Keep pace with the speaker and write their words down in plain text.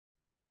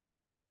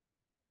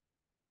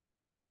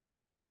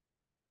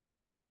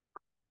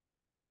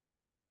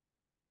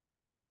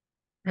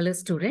Hello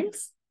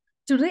students.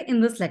 Today in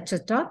this lecture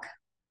talk,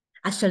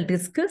 I shall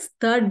discuss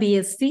 3rd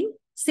BSc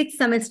 6th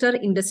semester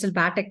Industrial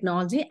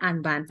Biotechnology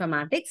and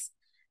Bioinformatics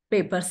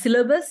paper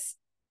syllabus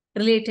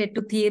related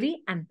to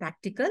theory and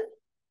practical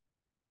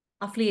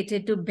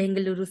affiliated to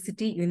Bengaluru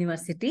City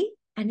University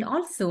and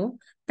also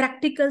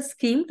practical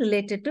scheme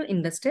related to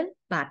Industrial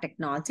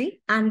Biotechnology,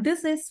 and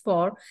this is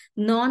for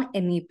Non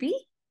NEP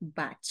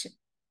batch.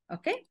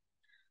 Okay.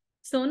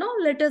 So now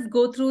let us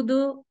go through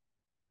the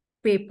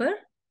paper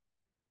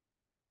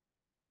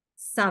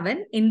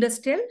 7,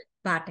 Industrial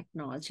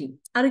Biotechnology.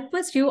 I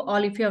request you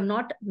all, if you have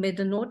not made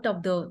a note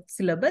of the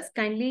syllabus,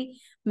 kindly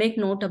make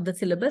note of the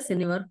syllabus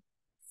in your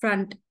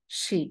front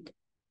sheet.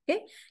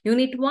 Okay.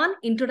 Unit 1,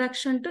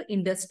 Introduction to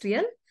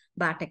Industrial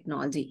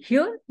Biotechnology.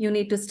 Here, you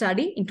need to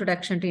study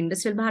Introduction to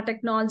Industrial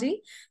Biotechnology,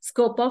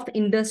 scope of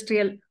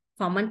industrial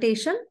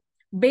fermentation,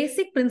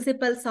 basic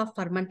principles of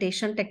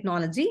fermentation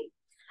technology,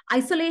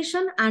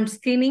 isolation and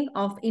screening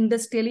of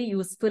industrially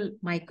useful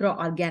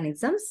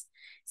microorganisms,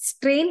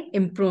 strain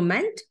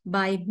improvement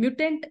by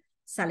mutant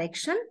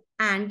selection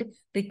and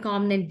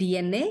recombinant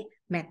DNA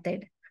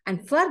method.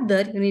 And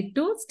further, you need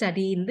to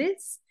study in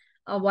this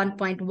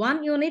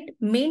 1.1 unit,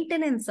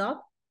 maintenance of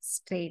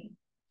strain.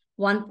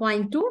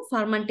 1.2,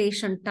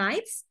 fermentation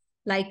types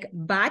like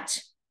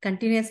batch,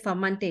 continuous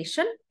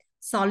fermentation,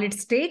 solid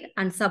state,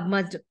 and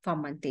submerged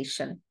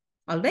fermentation.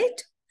 All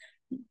right.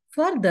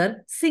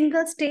 Further,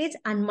 single stage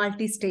and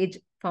multi-stage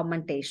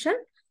fermentation.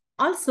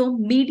 Also,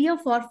 media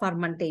for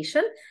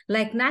fermentation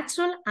like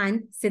natural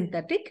and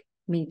synthetic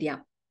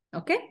media.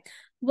 Okay.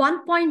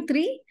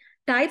 1.3,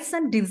 types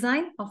and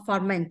design of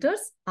fermenters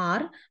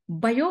are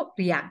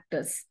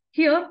bioreactors.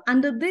 Here,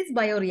 under these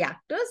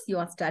bioreactors, you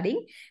are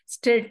studying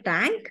stir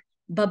tank,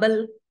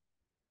 bubble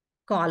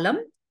column,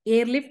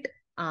 airlift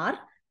or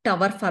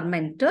tower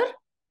fermenter,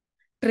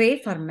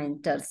 tray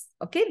fermenters.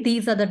 Okay,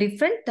 these are the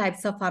different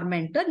types of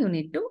fermenter. You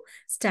need to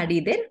study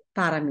their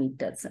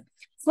parameters.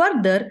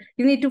 Further,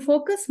 you need to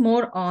focus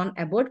more on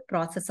about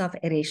process of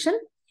aeration,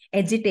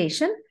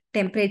 agitation,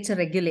 temperature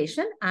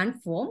regulation,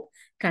 and foam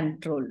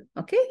control.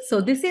 Okay,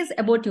 so this is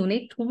about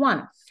unit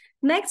 1.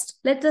 Next,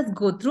 let us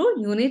go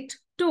through unit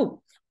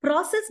 2,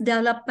 process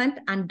development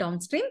and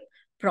downstream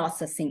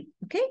processing.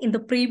 Okay, in the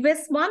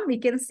previous one, we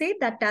can say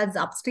that as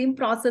upstream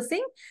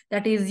processing,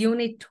 that is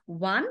unit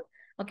 1.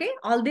 Okay,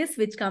 all this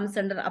which comes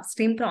under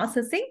upstream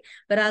processing,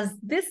 whereas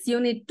this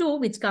unit 2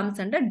 which comes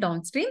under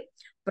downstream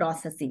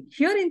processing.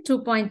 Here in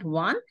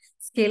 2.1,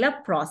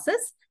 scale-up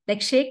process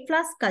like shake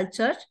flask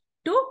culture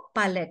to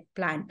pilot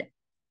plant.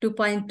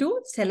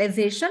 2.2,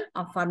 sterilization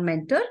of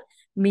fermenter,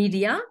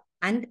 media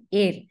and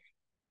air.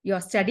 You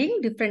are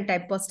studying different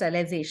types of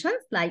sterilizations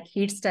like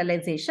heat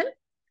sterilization,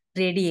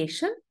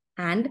 radiation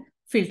and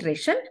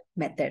filtration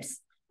methods.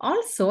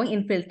 Also,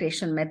 in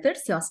filtration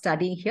methods, you are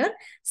studying here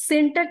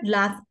sintered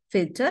glass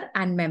filter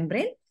and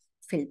membrane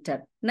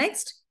filter.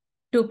 Next,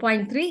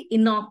 2.3,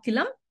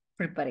 inoculum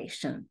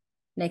preparation.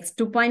 Next,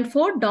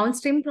 2.4,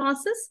 downstream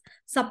process,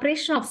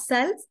 separation of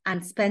cells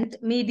and spent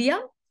media,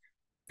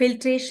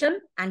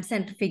 filtration and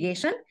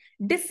centrifugation,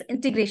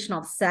 disintegration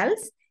of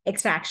cells,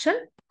 extraction,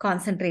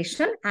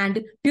 concentration,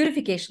 and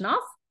purification of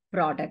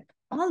product.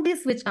 All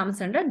this which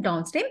comes under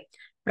downstream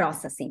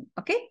processing.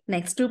 Okay.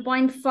 Next,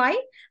 2.5,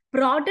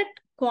 product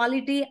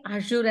quality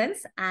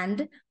assurance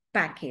and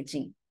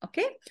packaging.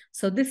 Okay.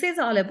 So this is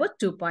all about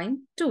 2.2.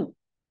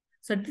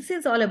 So this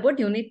is all about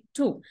unit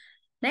 2.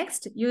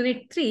 Next,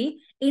 unit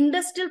 3,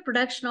 industrial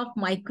production of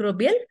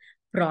microbial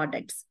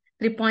products.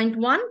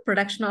 3.1,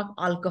 production of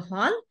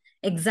alcohol.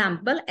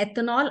 Example,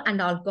 ethanol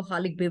and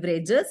alcoholic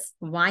beverages,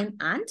 wine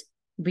and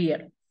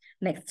beer.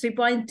 Next,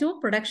 3.2,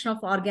 production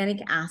of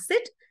organic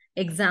acid.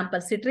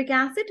 Example, citric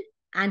acid.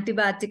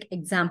 Antibiotic,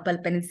 example,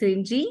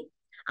 penicillin G.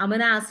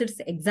 Amino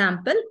acids,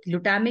 example,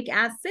 glutamic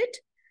acid,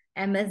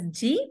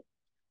 MSG.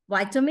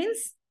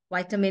 Vitamins,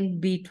 vitamin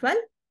B12.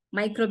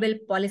 Microbial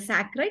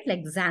polysaccharide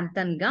like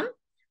xanthan gum.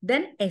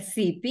 Then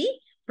SCP,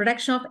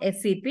 production of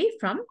SCP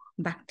from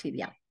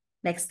bacteria.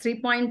 Next,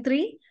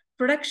 3.3,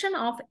 production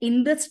of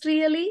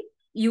industrially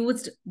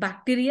used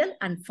bacterial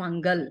and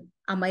fungal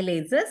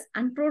amylases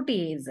and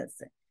proteases.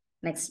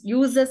 Next,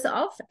 uses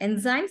of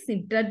enzymes,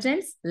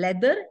 detergents,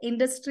 leather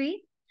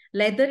industry,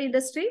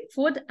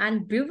 food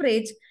and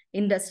beverage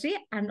industry,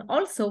 and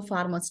also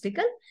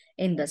pharmaceutical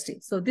industry.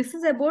 So this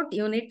is about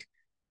unit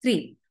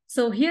 3.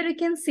 So here you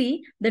can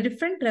see the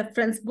different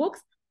reference books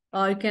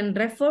you can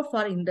refer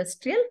for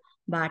industrial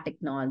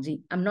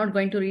biotechnology. I'm not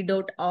going to read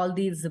out all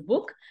these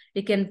books.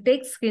 You can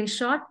take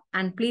screenshot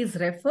and please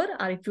refer,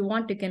 or if you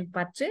want, you can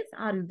purchase,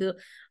 or the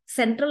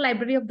central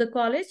library of the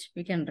college,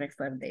 you can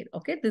refer there.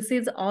 Okay, this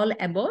is all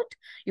about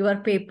your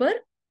paper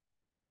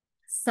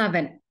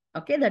 7.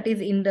 Okay, that is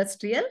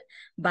industrial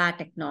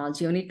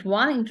biotechnology. Unit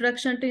 1,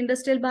 introduction to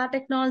industrial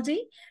biotechnology.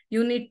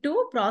 Unit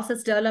 2,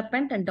 process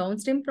development and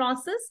downstream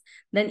process.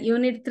 Then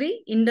unit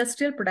 3,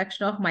 industrial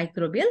production of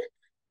microbial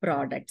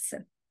products.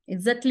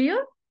 Is that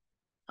clear?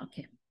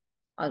 Okay.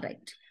 All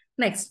right.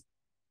 Next,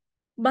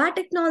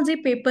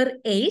 biotechnology paper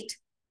 8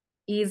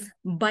 is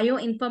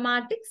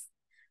bioinformatics.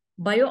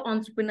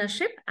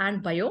 Bioentrepreneurship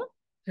and Bio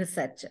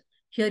Research.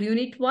 Here,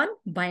 Unit 1,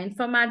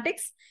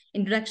 Bioinformatics,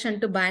 Introduction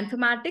to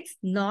Bioinformatics,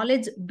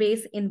 Knowledge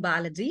Base in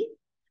Biology,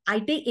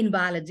 IT in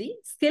Biology,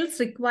 Skills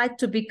Required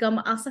to Become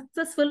a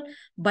Successful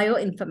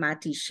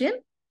Bioinformatician,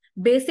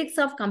 Basics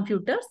of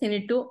Computers. You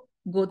need to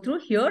go through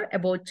here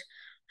about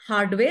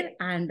hardware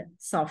and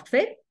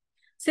software,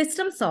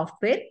 system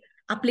software,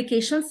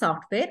 application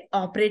software,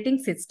 operating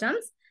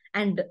systems,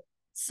 and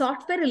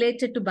software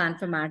related to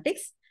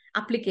bioinformatics,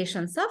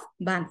 applications of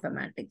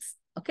bioinformatics.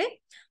 Okay.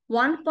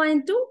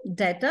 1.2,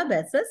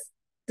 databases,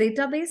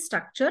 database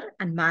structure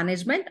and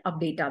management of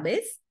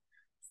database,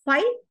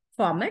 file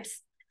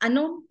formats,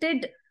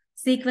 annotated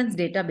sequence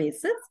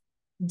databases,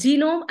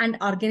 genome and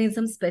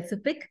organism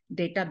specific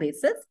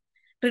databases,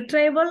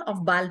 retrieval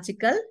of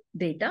biological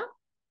data,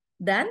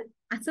 then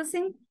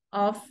assessing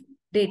of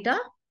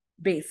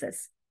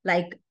databases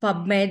like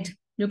PubMed,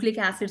 nucleic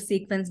acid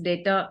sequence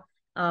data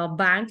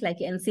bank like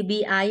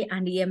NCBI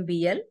and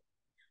EMBL,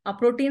 a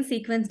protein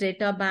sequence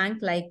data bank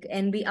like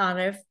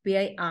NBRF,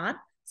 PIR,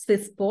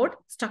 Swissport,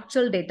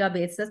 structural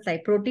databases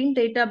like Protein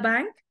Data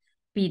Bank,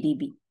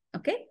 PDB.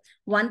 Okay.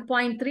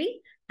 1.3,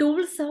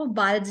 tools of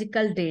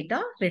biological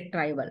data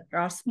retrieval,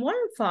 ROSMOL,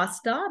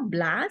 FASTA,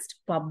 BLAST,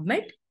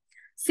 PubMed,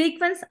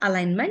 sequence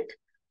alignment,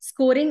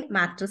 scoring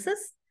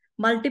matrices,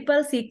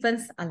 multiple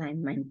sequence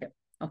alignment.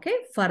 Okay.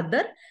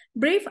 Further,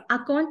 brief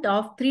account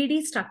of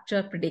 3D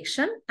structure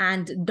prediction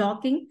and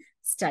docking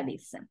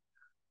studies.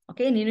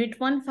 Okay. In Unit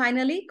 1,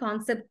 finally,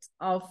 concepts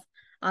of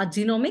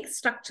genomics,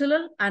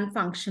 structural and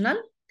functional,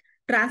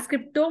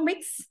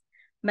 transcriptomics,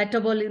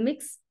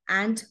 metabolomics,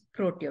 and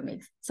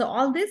proteomics. So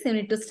all this you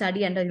need to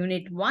study under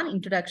Unit 1,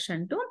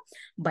 Introduction to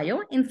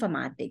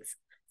Bioinformatics.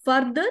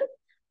 Further,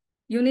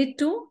 Unit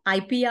 2,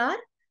 IPR,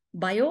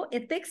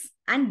 Bioethics,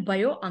 and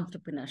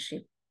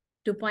Bioentrepreneurship.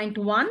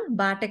 2.1,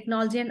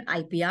 Biotechnology and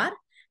IPR,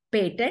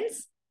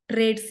 patents,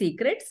 trade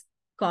secrets,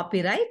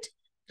 copyright,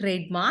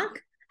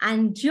 trademark,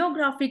 and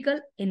geographical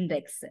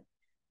index.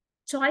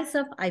 Choice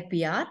of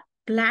IPR,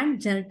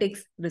 plant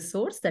genetics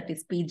resource, that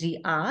is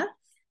PGR,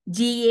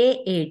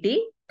 GAAP,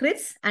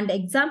 CRIS, and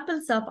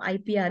examples of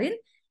IPR in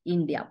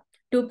India.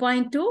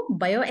 2.2,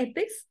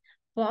 bioethics,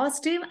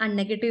 positive and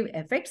negative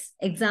effects,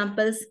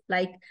 examples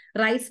like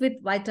rice with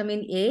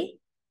vitamin A,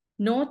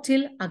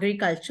 no-till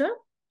agriculture,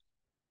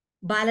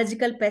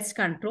 biological pest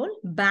control,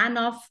 ban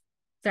of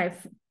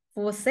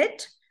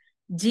glyphosate,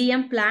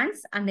 GM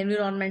plants and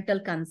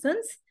environmental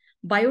concerns,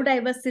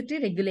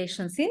 biodiversity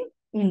regulations in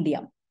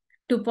India.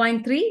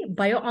 2.3,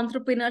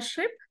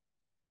 bioentrepreneurship,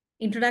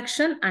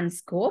 introduction and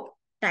scope,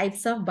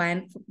 types of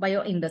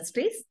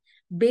bioindustries,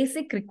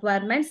 basic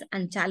requirements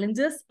and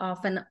challenges of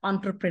an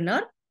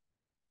entrepreneur,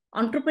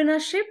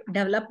 entrepreneurship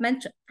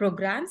development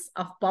programs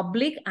of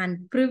public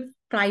and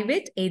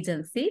private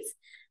agencies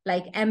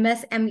like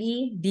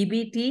MSME,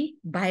 DBT,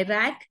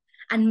 BIRAC,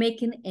 and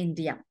Make in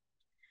India.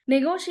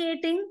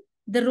 Negotiating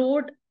the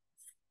road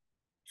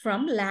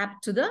from lab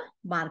to the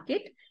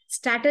market,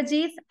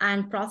 strategies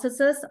and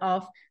processes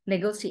of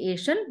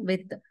negotiation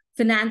with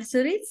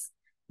financiers,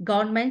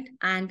 government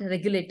and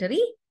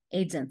regulatory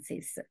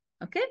agencies.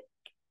 Okay.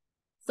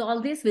 So all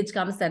this which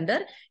comes under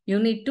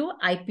Unit 2,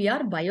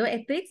 IPR,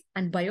 bioethics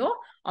and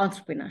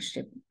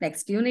bioentrepreneurship.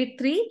 Next, Unit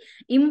 3,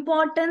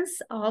 importance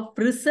of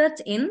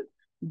research in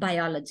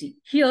biology.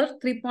 Here,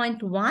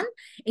 3.1,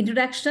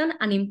 introduction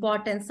and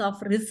importance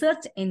of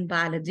research in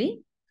biology,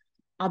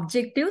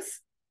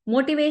 objectives,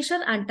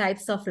 motivation and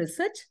types of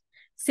research,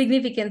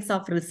 significance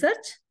of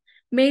research,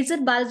 major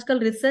biological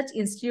research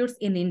institutes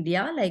in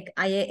India like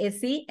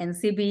IASC,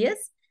 NCBS,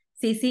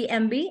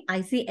 CCMB,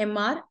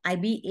 ICMR,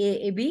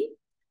 IBAAB,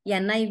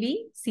 NIV,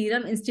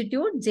 Serum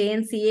Institute,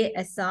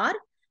 JNCASR,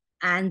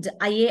 and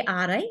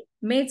IARI,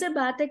 major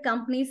biotech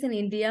companies in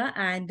India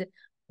and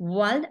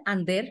world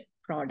and their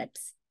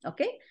products.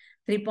 Okay.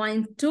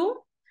 3.2,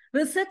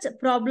 research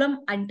problem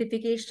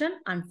identification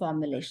and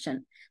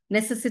formulation,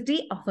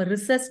 necessity of a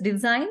research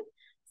design,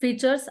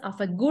 features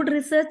of a good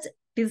research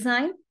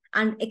design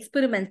and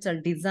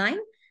experimental design,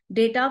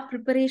 data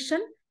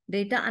preparation,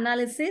 data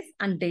analysis,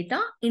 and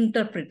data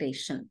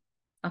interpretation.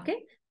 Okay.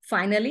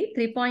 Finally,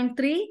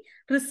 3.3,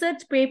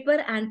 research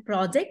paper and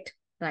project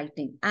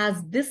writing.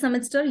 As this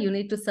semester, you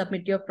need to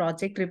submit your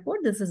project report.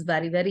 This is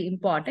very, very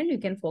important. You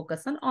can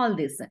focus on all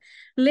this.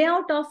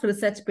 Layout of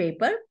research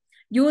paper,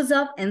 use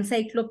of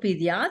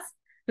encyclopedias,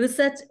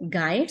 research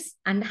guides,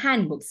 and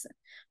handbooks.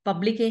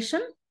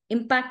 Publication,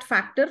 impact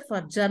factor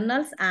for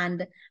journals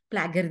and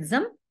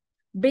plagiarism,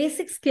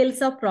 basic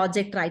skills of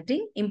project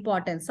writing,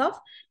 importance of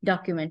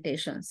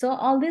documentation. So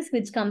all this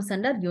which comes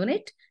under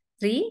Unit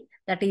 3,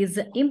 that is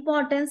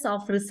importance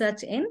of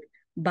research in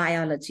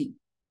biology.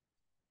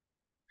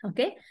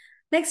 Okay.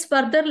 Next,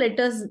 further, let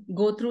us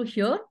go through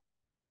here.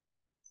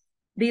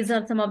 These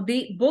are some of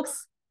the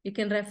books you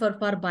can refer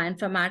for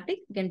bioinformatics.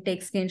 You can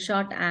take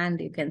screenshot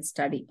and you can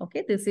study.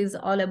 Okay. This is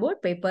all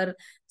about paper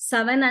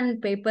 7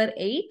 and paper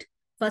 8.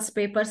 First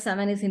paper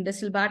 7 is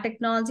industrial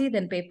biotechnology.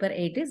 Then paper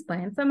 8 is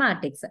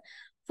bioinformatics.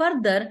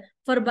 Further,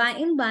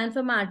 in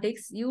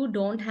bioinformatics, you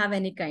don't have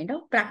any kind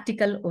of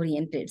practical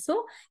oriented.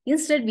 So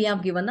instead, we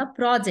have given a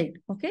project.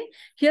 Okay.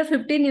 Here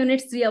 15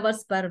 units, 3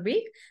 hours per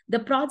week. The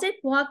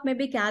project work may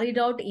be carried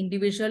out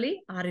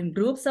individually or in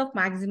groups of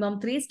maximum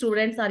 3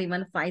 students or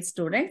even 5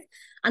 students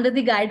under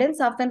the guidance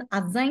of an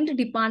assigned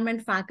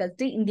department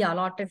faculty in the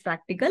allotted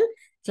practical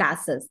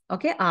classes.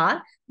 Okay.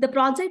 Or the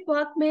project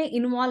work may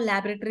involve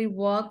laboratory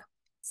work,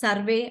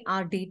 survey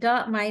or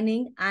data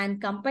mining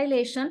and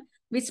compilation,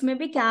 which may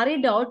be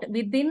carried out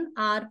within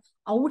or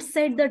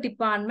outside the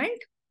department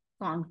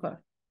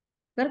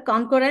where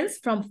concurrence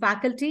from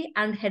faculty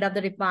and head of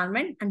the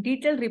department and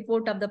detailed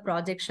report of the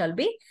project shall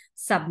be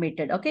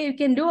submitted. Okay, you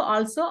can do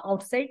also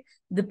outside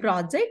the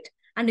project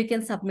and you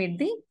can submit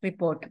the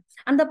report.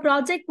 And the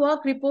project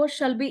work report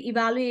shall be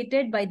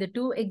evaluated by the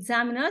 2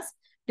 examiners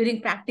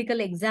during practical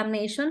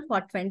examination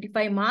for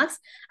 25 marks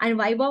and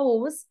viva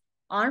voce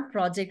on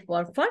project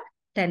work for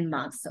 10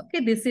 marks.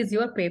 Okay, this is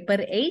your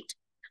paper 8.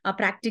 A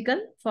practical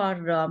for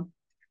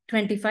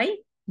 25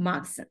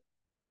 marks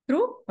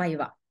through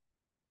Viva.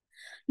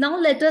 Now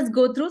let us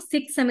go through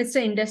 6th semester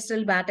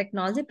Industrial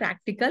Biotechnology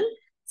practical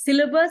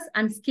syllabus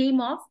and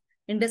scheme of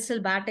Industrial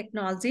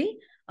Biotechnology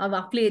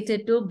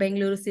affiliated to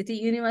Bengaluru City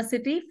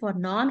University for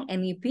Non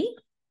NEP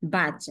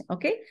Batch.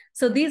 Okay,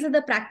 so these are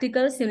the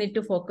practicals you need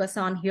to focus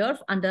on here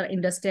under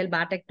Industrial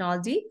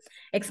Biotechnology.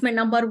 Experiment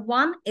number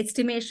 1,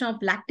 estimation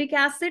of lactic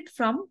acid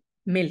from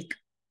milk.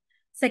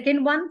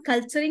 Second one,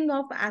 culturing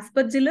of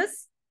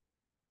aspergillus,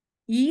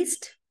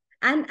 yeast,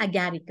 and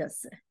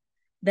agaricus.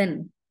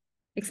 Then,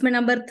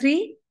 experiment number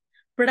 3,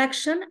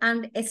 production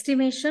and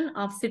estimation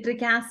of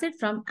citric acid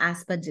from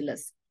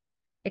aspergillus.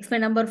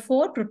 Experiment number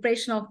 4,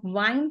 preparation of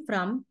wine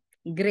from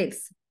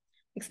grapes.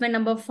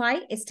 Experiment number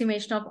 5,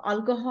 estimation of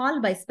alcohol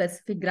by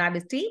specific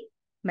gravity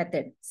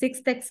method.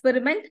 6th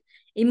experiment,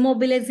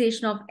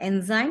 immobilization of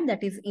enzyme,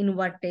 that is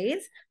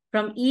invertase,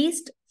 from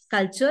yeast,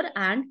 culture,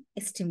 and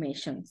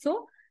estimation.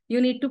 So, you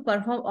need to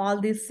perform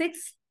all these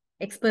 6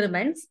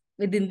 experiments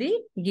within the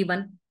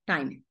given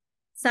time.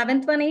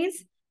 7th one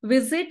is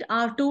visit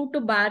or tour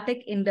to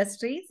biotech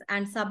industries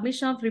and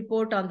submission of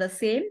report on the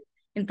same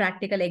in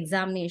practical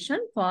examination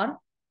for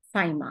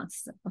 5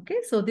 marks. Okay,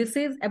 so this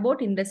is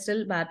about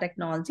industrial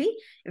biotechnology,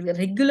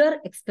 regular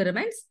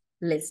experiments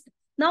list.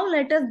 Now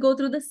let us go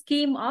through the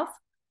scheme of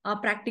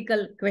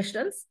practical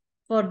questions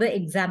for the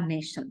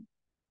examination.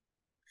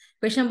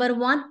 Question number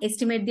 1,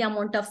 estimate the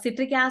amount of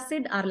citric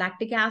acid or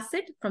lactic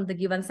acid from the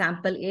given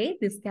sample A.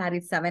 This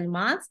carries 7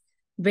 marks,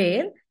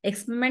 where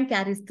experiment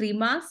carries 3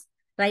 marks,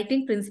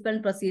 writing principle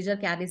and procedure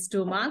carries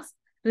 2 marks,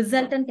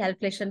 result and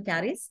calculation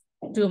carries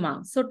 2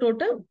 marks. So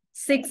total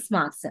 6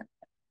 marks.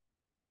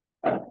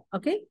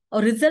 Okay,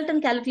 or result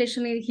and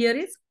calculation here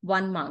is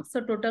 1 mark. So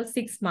total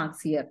 6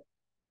 marks here.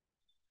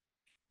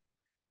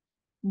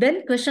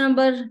 Then question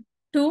number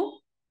 2,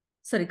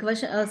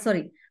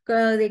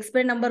 the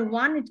experiment number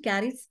 1, it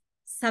carries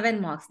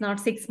 7 marks, not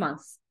 6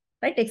 marks,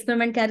 right?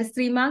 Experiment carries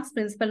 3 marks,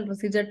 principle and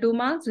procedure 2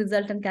 marks,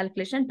 result and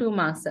calculation 2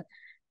 marks.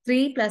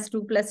 3 plus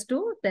 2 plus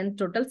 2, then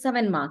total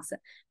 7 marks.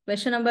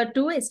 Question number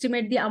 2,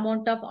 estimate the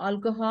amount of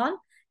alcohol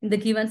in the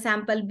given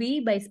sample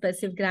B by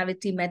specific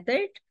gravity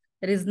method.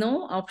 There is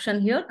no option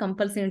here,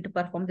 compulsory to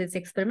perform this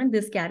experiment.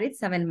 This carries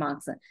 7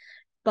 marks.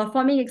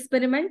 Performing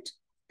experiment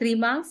 3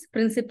 marks,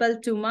 principle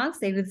 2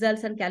 marks,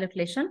 results and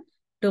calculation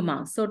 2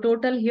 marks. So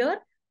total here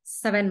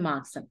 7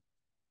 marks.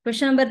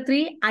 Question number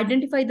 3,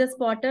 identify the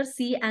spotter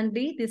C and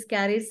D. This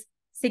carries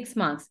 6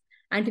 marks.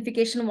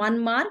 Identification 1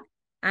 mark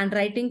and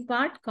writing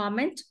part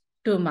comment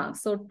 2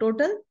 marks. So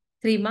total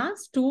 3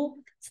 marks,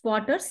 2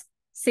 spotters,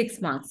 6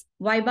 marks.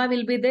 Viva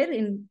will be there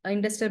in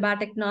industrial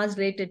biotechnology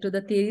related to the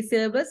theory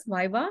syllabus,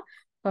 Viva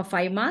for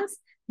 5 marks.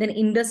 Then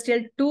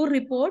industrial tour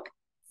report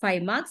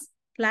 5 marks,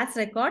 class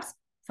records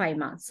 5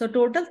 marks. So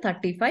total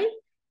 35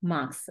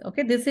 marks.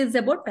 Okay, this is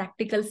about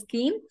practical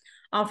scheme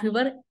of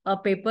your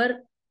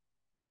paper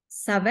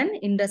 7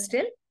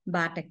 industrial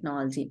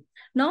biotechnology.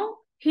 Now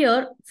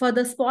here for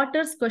the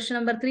spotters, question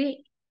number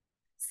 3,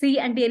 C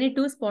and D, any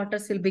 2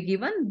 spotters will be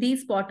given.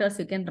 These spotters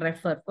you can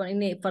refer for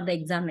the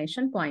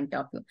examination point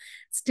of view.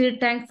 Stir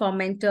tank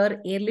fermenter,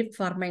 airlift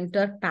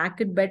fermenter,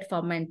 packed bed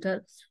fermenter,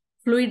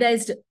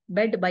 fluidized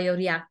bed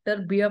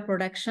bioreactor, beer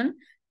production,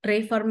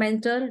 tray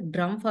fermenter,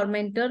 drum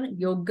fermenter,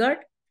 yogurt,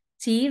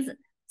 cheese,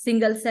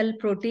 single cell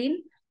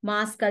protein,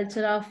 mass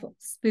culture of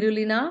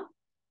spirulina,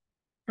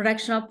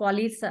 production of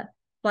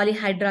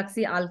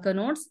polyhydroxy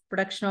alkanodes,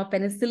 production of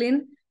penicillin,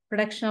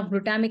 production of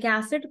glutamic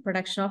acid,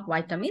 production of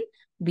vitamin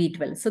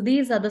B12. So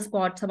these are the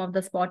some of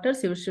the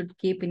spotters you should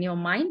keep in your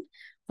mind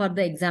for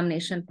the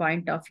examination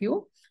point of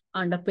view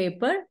on the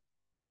paper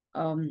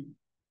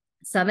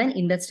 7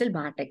 Industrial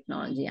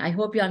Biotechnology. I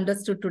hope you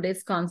understood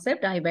today's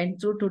concept. I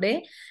went through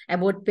today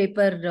about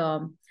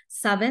paper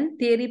 7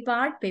 theory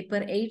part,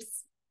 paper 8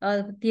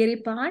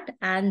 theory part,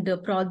 and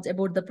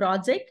about the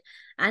project,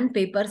 and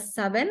paper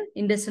 7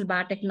 Industrial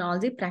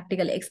Biotechnology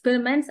practical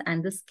experiments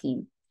and the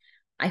scheme.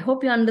 I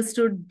hope you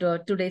understood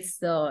today's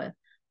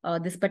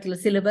this particular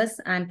syllabus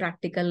and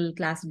practical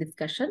class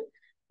discussion.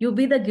 You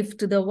be the gift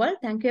to the world.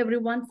 Thank you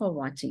everyone for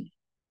watching.